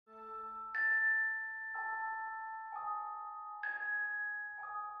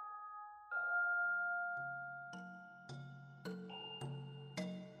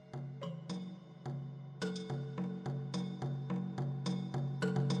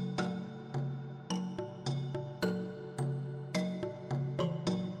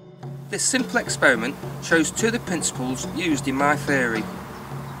This simple experiment shows two of the principles used in my theory.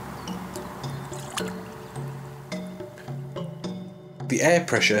 The air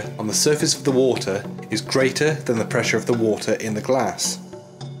pressure on the surface of the water is greater than the pressure of the water in the glass.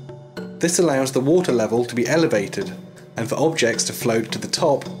 This allows the water level to be elevated and for objects to float to the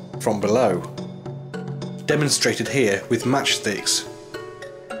top from below. Demonstrated here with matchsticks.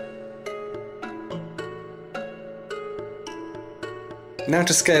 Now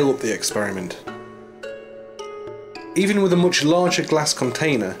to scale up the experiment. Even with a much larger glass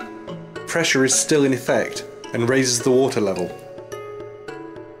container, pressure is still in effect and raises the water level.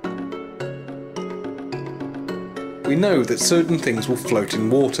 We know that certain things will float in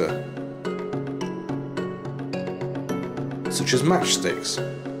water, such as matchsticks.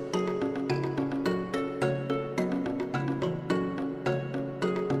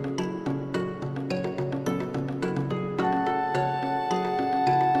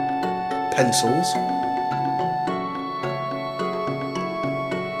 Pencils,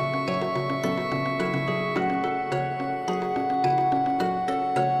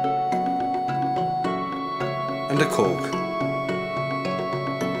 and a cork.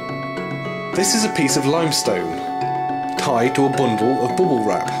 This is a piece of limestone tied to a bundle of bubble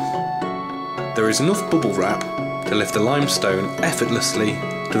wrap. There is enough bubble wrap to lift the limestone effortlessly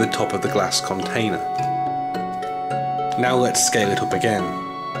to the top of the glass container. Now let's scale it up again.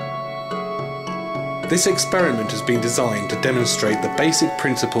 This experiment has been designed to demonstrate the basic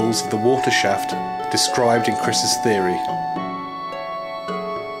principles of the water shaft described in Chris's theory.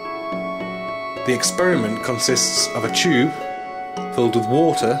 The experiment consists of a tube filled with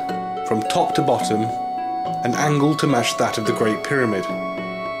water from top to bottom and angled to match that of the Great Pyramid.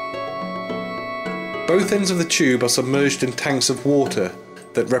 Both ends of the tube are submerged in tanks of water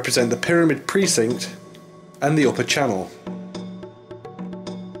that represent the pyramid precinct and the upper channel.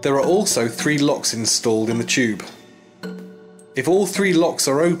 There are also 3 locks installed in the tube. If all 3 locks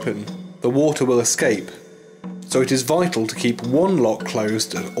are open, the water will escape, so it is vital to keep one lock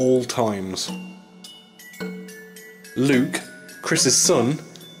closed at all times. Luke, Chris's son,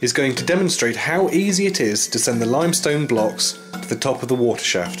 is going to demonstrate how easy it is to send the limestone blocks to the top of the water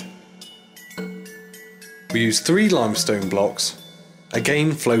shaft. We use 3 limestone blocks,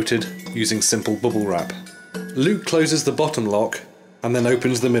 again floated using simple bubble wrap. Luke closes the bottom lock and then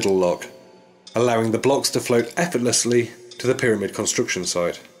opens the middle lock, allowing the blocks to float effortlessly to the pyramid construction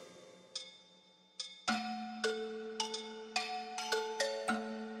site.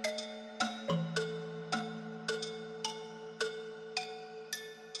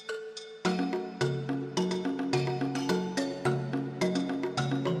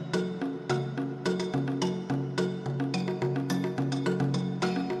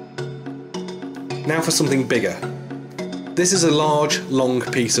 Now for something bigger. This is a large, long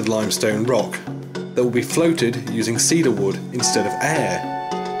piece of limestone rock that will be floated using cedar wood instead of air.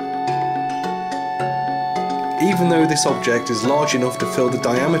 Even though this object is large enough to fill the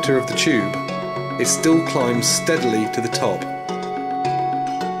diameter of the tube, it still climbs steadily to the top.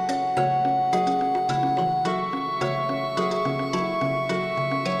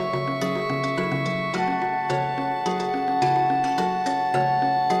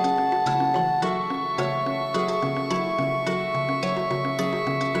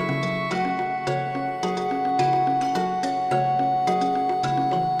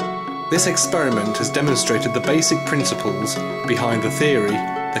 This experiment has demonstrated the basic principles behind the theory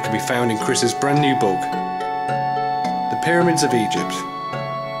that can be found in Chris's brand new book, The Pyramids of Egypt.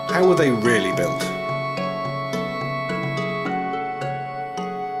 How were they really built?